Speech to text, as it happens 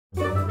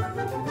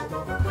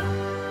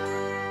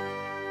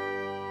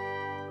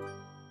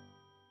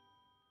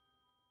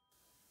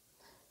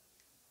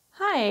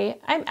Hi,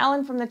 I'm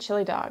Ellen from the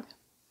Chili Dog.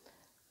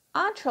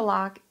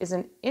 Entrelac is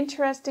an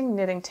interesting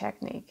knitting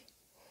technique.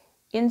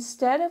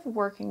 Instead of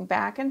working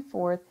back and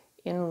forth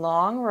in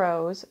long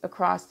rows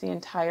across the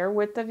entire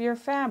width of your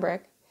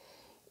fabric,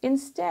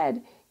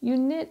 instead you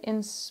knit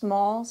in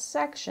small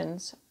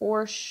sections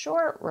or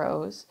short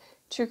rows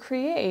to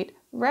create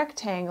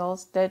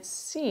rectangles that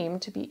seem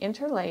to be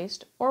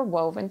interlaced or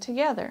woven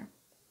together.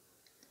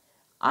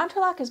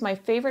 Entrelac is my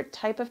favorite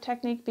type of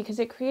technique because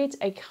it creates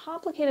a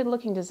complicated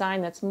looking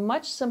design that's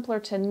much simpler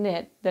to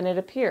knit than it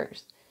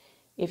appears.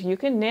 If you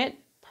can knit,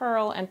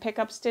 purl, and pick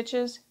up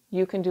stitches,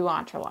 you can do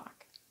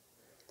entrelac.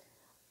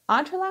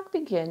 Entrelac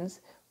begins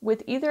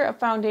with either a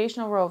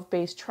foundational row of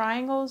base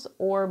triangles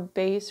or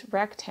base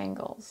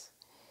rectangles.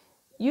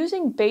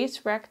 Using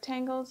base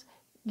rectangles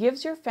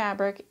gives your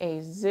fabric a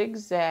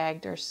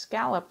zigzagged or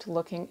scalloped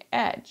looking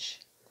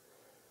edge.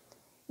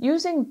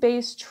 Using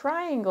base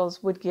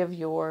triangles would give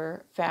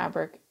your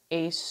fabric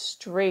a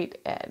straight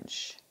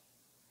edge.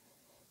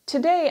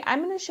 Today,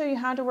 I'm going to show you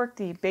how to work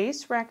the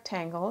base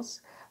rectangles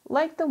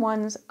like the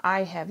ones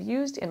I have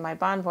used in my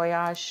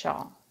Voyage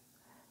shawl.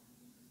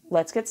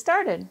 Let's get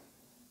started.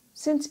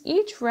 Since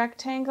each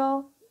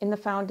rectangle in the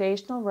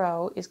foundational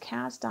row is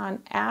cast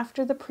on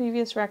after the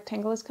previous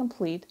rectangle is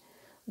complete,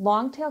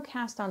 long tail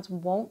cast-ons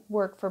won't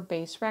work for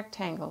base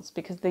rectangles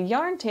because the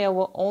yarn tail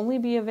will only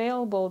be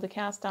available to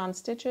cast on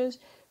stitches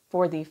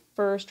for the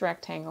first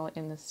rectangle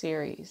in the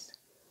series.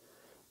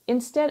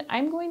 Instead,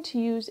 I'm going to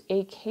use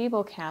a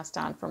cable cast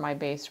on for my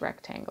base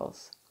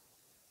rectangles.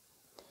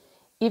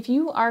 If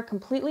you are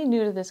completely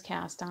new to this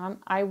cast on,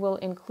 I will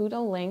include a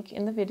link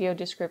in the video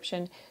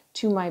description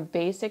to my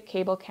basic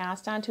cable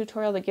cast on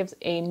tutorial that gives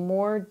a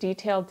more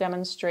detailed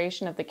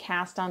demonstration of the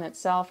cast on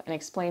itself and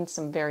explains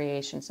some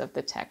variations of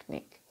the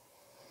technique.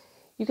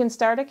 You can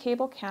start a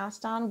cable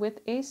cast on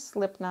with a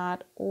slip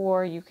knot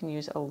or you can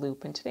use a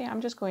loop, and today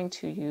I'm just going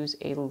to use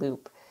a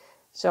loop.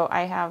 So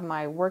I have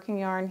my working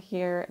yarn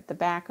here at the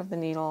back of the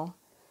needle,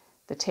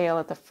 the tail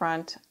at the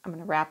front. I'm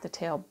going to wrap the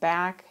tail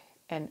back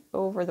and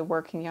over the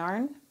working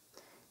yarn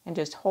and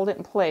just hold it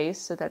in place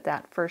so that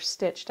that first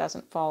stitch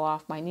doesn't fall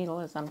off my needle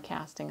as I'm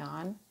casting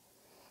on.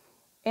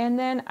 And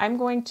then I'm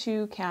going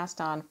to cast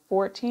on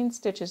 14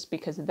 stitches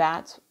because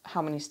that's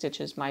how many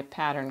stitches my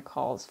pattern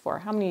calls for.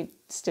 How many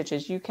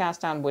stitches you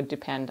cast on would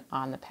depend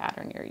on the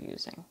pattern you're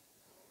using.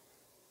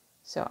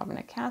 So I'm going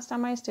to cast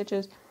on my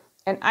stitches,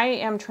 and I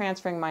am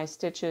transferring my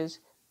stitches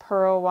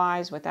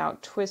purl-wise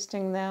without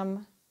twisting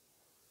them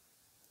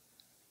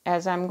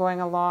as I'm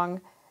going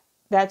along.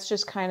 That's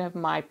just kind of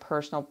my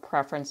personal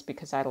preference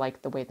because I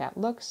like the way that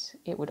looks.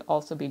 It would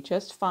also be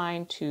just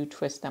fine to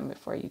twist them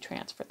before you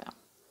transfer them.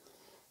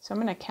 So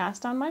I'm going to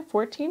cast on my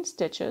 14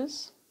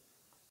 stitches.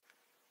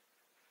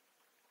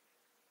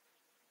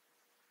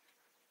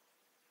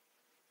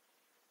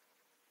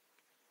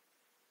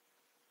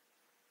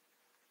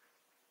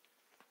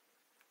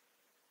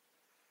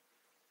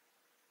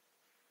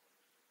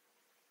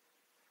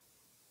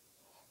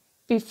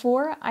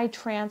 Before I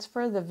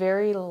transfer the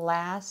very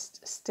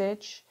last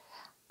stitch,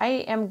 I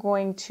am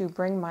going to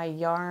bring my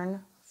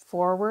yarn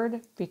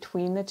forward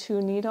between the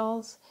two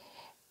needles,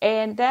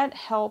 and that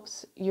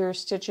helps your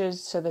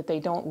stitches so that they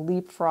don't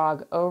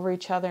leapfrog over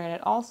each other, and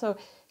it also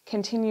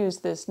continues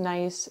this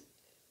nice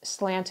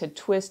slanted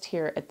twist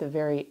here at the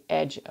very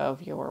edge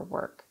of your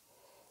work.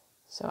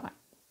 So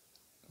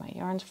my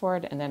yarn's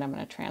forward, and then I'm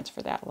going to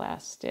transfer that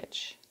last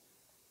stitch.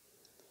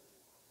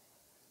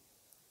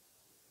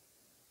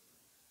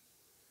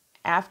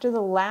 After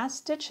the last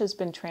stitch has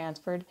been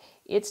transferred,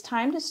 it's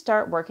time to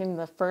start working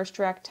the first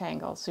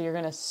rectangle. So you're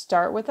going to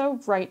start with a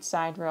right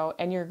side row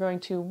and you're going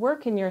to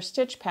work in your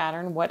stitch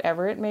pattern,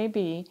 whatever it may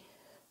be,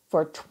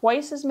 for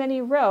twice as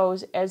many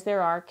rows as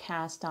there are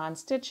cast on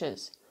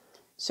stitches.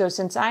 So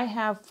since I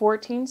have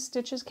 14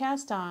 stitches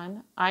cast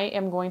on, I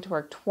am going to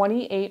work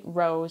 28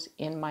 rows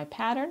in my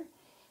pattern,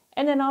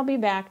 and then I'll be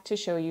back to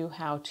show you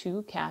how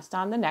to cast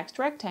on the next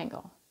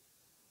rectangle.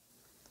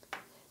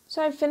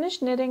 So I've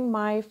finished knitting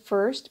my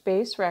first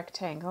base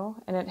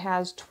rectangle, and it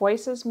has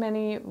twice as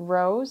many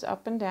rows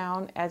up and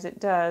down as it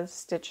does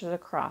stitches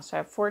across. So I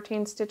have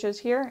 14 stitches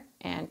here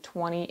and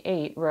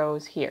 28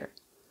 rows here.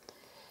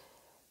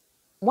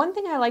 One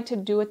thing I like to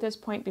do at this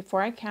point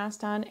before I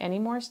cast on any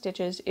more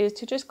stitches is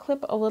to just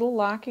clip a little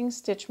locking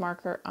stitch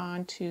marker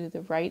onto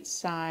the right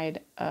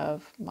side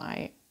of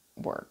my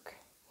work.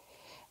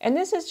 And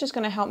this is just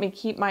going to help me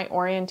keep my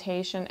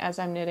orientation as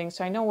I'm knitting.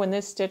 So I know when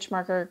this stitch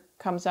marker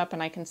comes up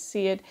and I can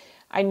see it,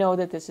 I know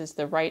that this is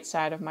the right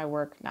side of my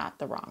work, not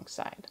the wrong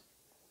side.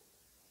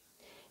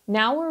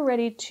 Now we're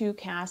ready to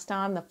cast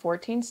on the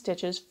 14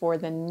 stitches for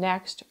the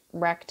next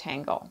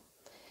rectangle.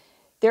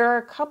 There are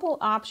a couple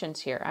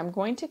options here. I'm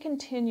going to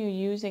continue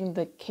using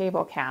the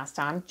cable cast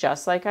on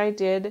just like I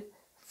did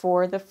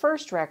for the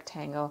first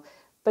rectangle,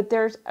 but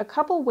there's a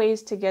couple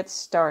ways to get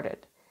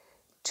started.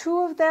 Two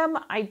of them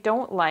I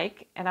don't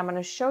like, and I'm going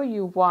to show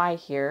you why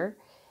here.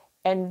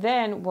 and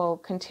then we'll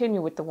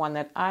continue with the one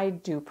that I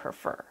do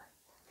prefer.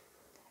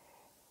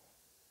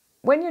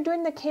 When you're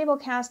doing the cable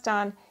cast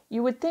on,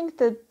 you would think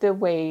that the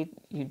way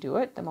you do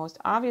it, the most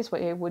obvious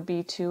way, would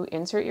be to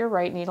insert your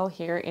right needle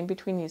here in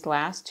between these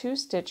last two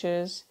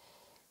stitches,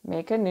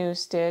 make a new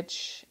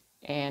stitch,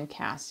 and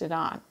cast it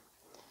on.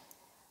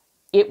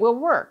 It will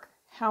work.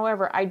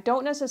 However, I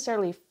don't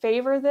necessarily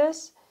favor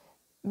this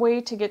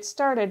way to get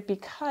started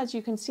because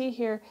you can see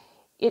here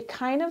it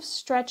kind of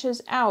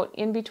stretches out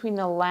in between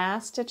the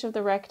last stitch of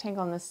the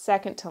rectangle and the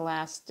second to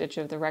last stitch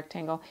of the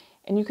rectangle,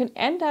 and you can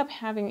end up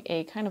having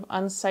a kind of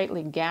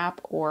unsightly gap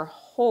or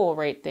hole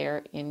right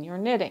there in your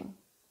knitting.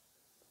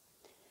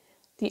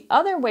 The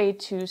other way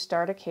to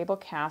start a cable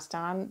cast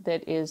on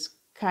that is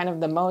kind of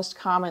the most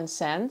common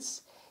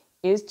sense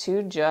is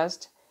to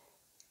just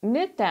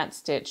knit that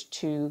stitch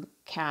to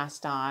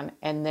cast on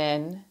and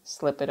then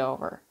slip it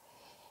over.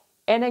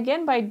 And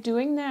again, by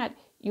doing that,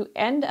 you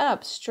end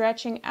up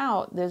stretching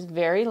out this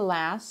very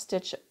last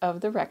stitch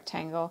of the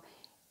rectangle,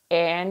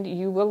 and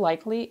you will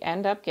likely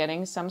end up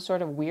getting some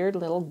sort of weird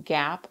little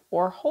gap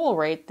or hole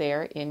right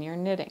there in your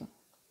knitting.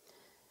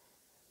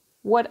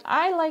 What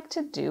I like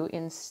to do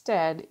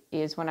instead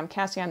is, when I'm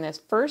casting on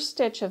this first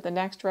stitch of the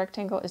next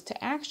rectangle, is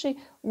to actually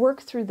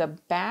work through the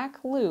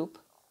back loop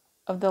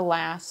of the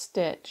last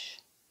stitch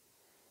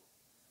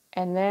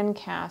and then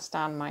cast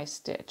on my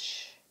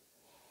stitch.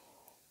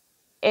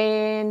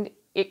 And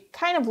it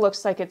kind of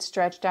looks like it's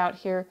stretched out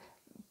here,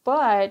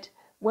 but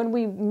when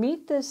we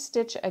meet this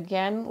stitch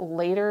again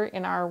later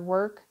in our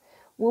work,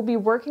 we'll be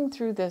working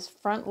through this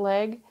front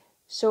leg,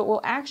 so it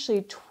will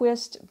actually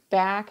twist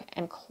back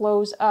and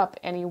close up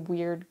any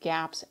weird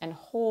gaps and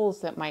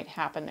holes that might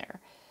happen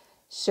there.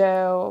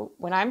 So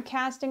when I'm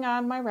casting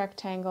on my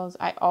rectangles,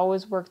 I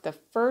always work the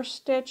first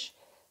stitch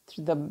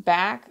through the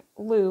back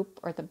loop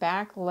or the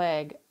back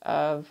leg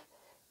of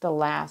the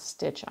last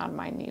stitch on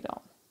my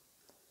needle.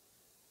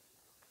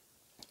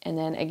 And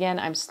then again,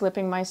 I'm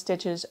slipping my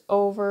stitches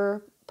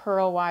over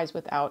purlwise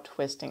without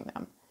twisting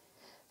them.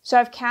 So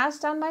I've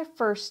cast on my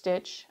first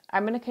stitch.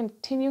 I'm going to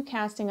continue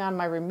casting on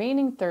my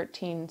remaining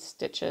 13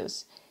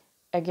 stitches,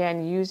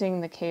 again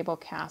using the cable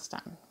cast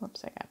on.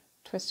 Whoops, I got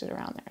twisted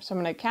around there. So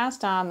I'm going to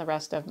cast on the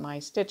rest of my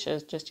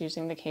stitches just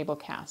using the cable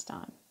cast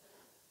on.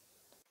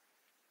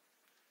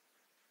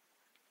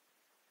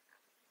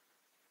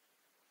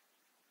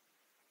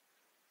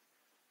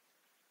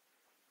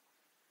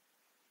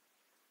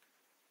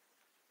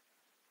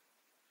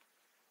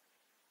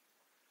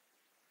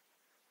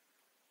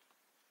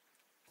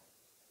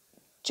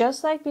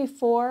 Just like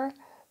before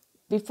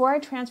I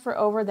transfer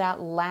over that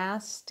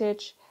last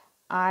stitch,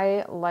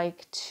 I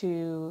like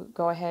to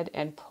go ahead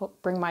and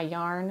bring my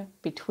yarn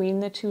between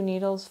the two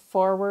needles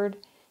forward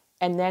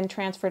and then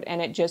transfer it,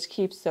 and it just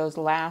keeps those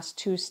last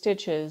two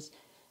stitches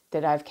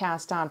that I've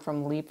cast on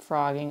from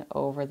leapfrogging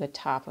over the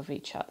top of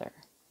each other.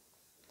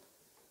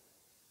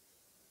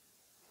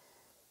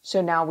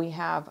 So now we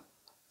have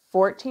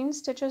 14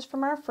 stitches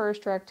from our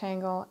first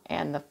rectangle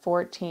and the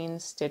 14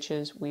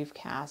 stitches we've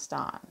cast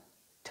on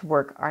to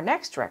work our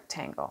next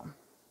rectangle.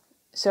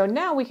 So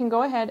now we can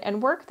go ahead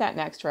and work that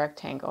next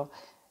rectangle.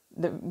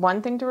 The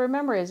one thing to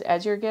remember is,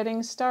 as you're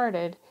getting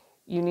started,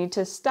 you need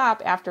to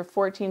stop after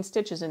 14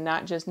 stitches and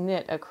not just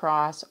knit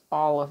across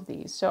all of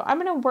these. So I'm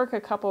going to work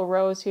a couple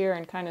rows here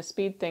and kind of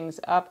speed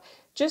things up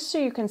just so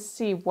you can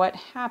see what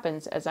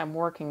happens as I'm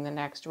working the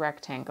next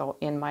rectangle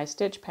in my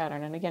stitch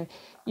pattern. And again,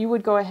 you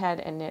would go ahead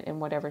and knit in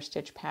whatever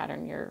stitch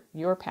pattern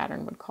your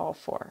pattern would call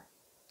for.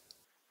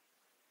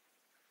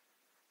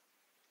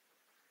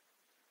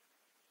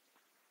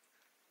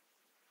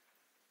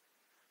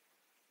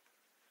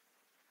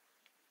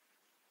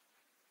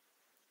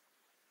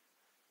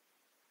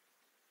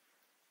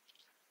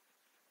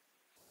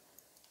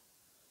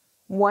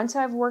 Once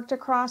I've worked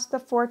across the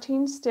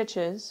 14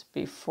 stitches,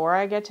 before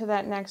I get to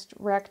that next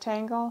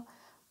rectangle,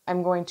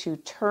 I'm going to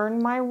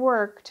turn my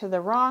work to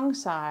the wrong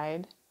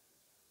side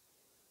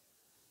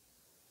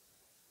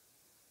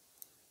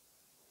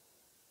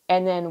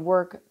and then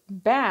work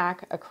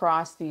back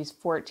across these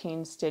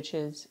 14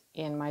 stitches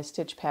in my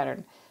stitch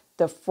pattern.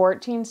 The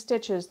 14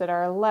 stitches that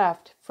are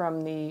left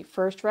from the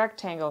first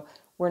rectangle,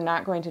 we're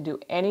not going to do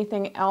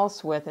anything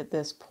else with at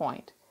this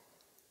point.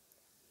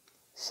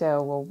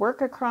 So we'll work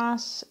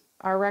across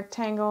our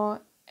rectangle,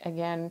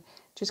 again,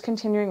 just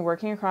continuing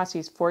working across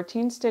these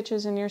 14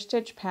 stitches in your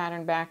stitch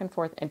pattern back and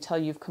forth until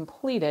you've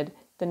completed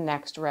the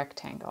next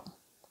rectangle.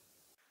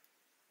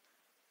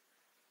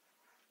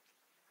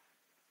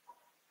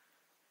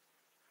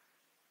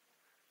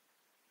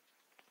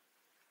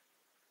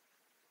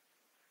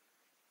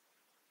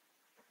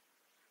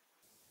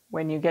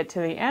 When you get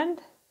to the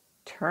end,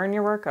 turn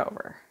your work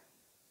over.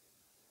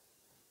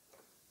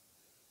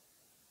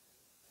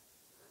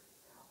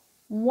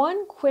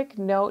 One quick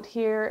note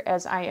here,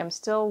 as I am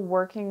still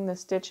working the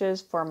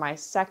stitches for my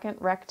second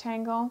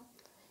rectangle,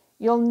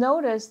 you'll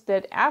notice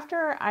that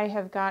after I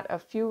have got a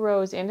few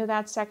rows into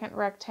that second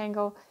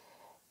rectangle,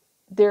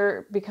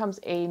 there becomes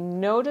a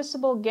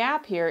noticeable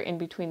gap here in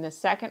between the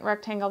second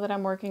rectangle that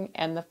I'm working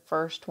and the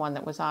first one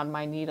that was on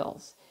my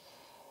needles.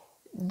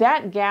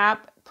 That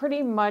gap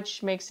pretty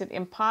much makes it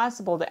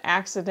impossible to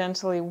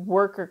accidentally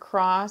work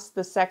across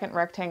the second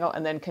rectangle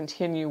and then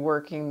continue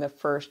working the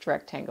first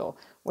rectangle.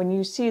 When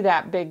you see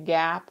that big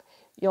gap,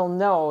 you'll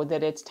know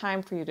that it's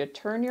time for you to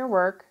turn your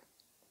work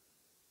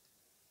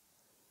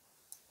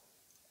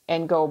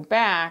and go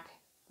back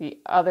the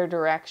other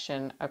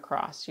direction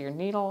across your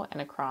needle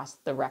and across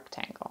the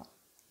rectangle.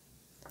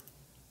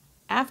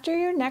 After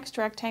your next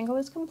rectangle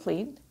is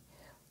complete,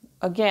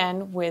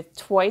 again with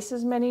twice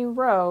as many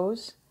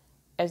rows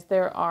as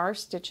there are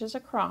stitches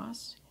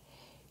across,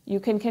 you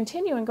can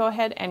continue and go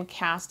ahead and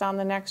cast on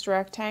the next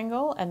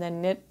rectangle and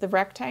then knit the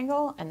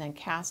rectangle and then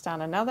cast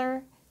on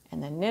another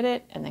and then knit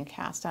it and then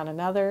cast on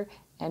another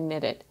and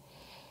knit it.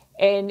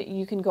 And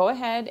you can go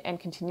ahead and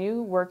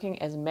continue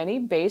working as many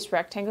base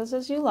rectangles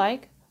as you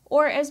like,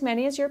 or as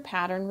many as your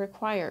pattern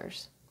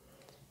requires.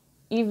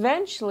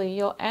 Eventually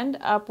you'll end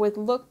up with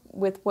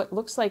what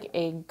looks like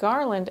a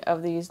garland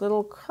of these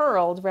little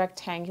curled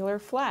rectangular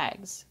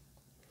flags.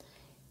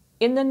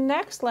 In the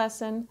next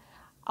lesson,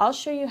 I'll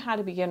show you how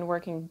to begin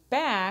working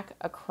back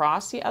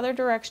across the other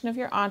direction of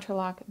your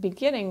entrelac,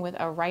 beginning with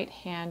a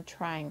right-hand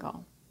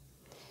triangle.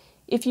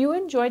 If you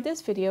enjoyed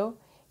this video,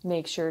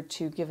 make sure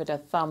to give it a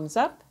thumbs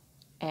up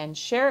and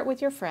share it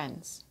with your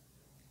friends.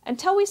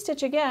 Until we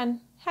stitch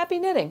again, happy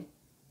knitting!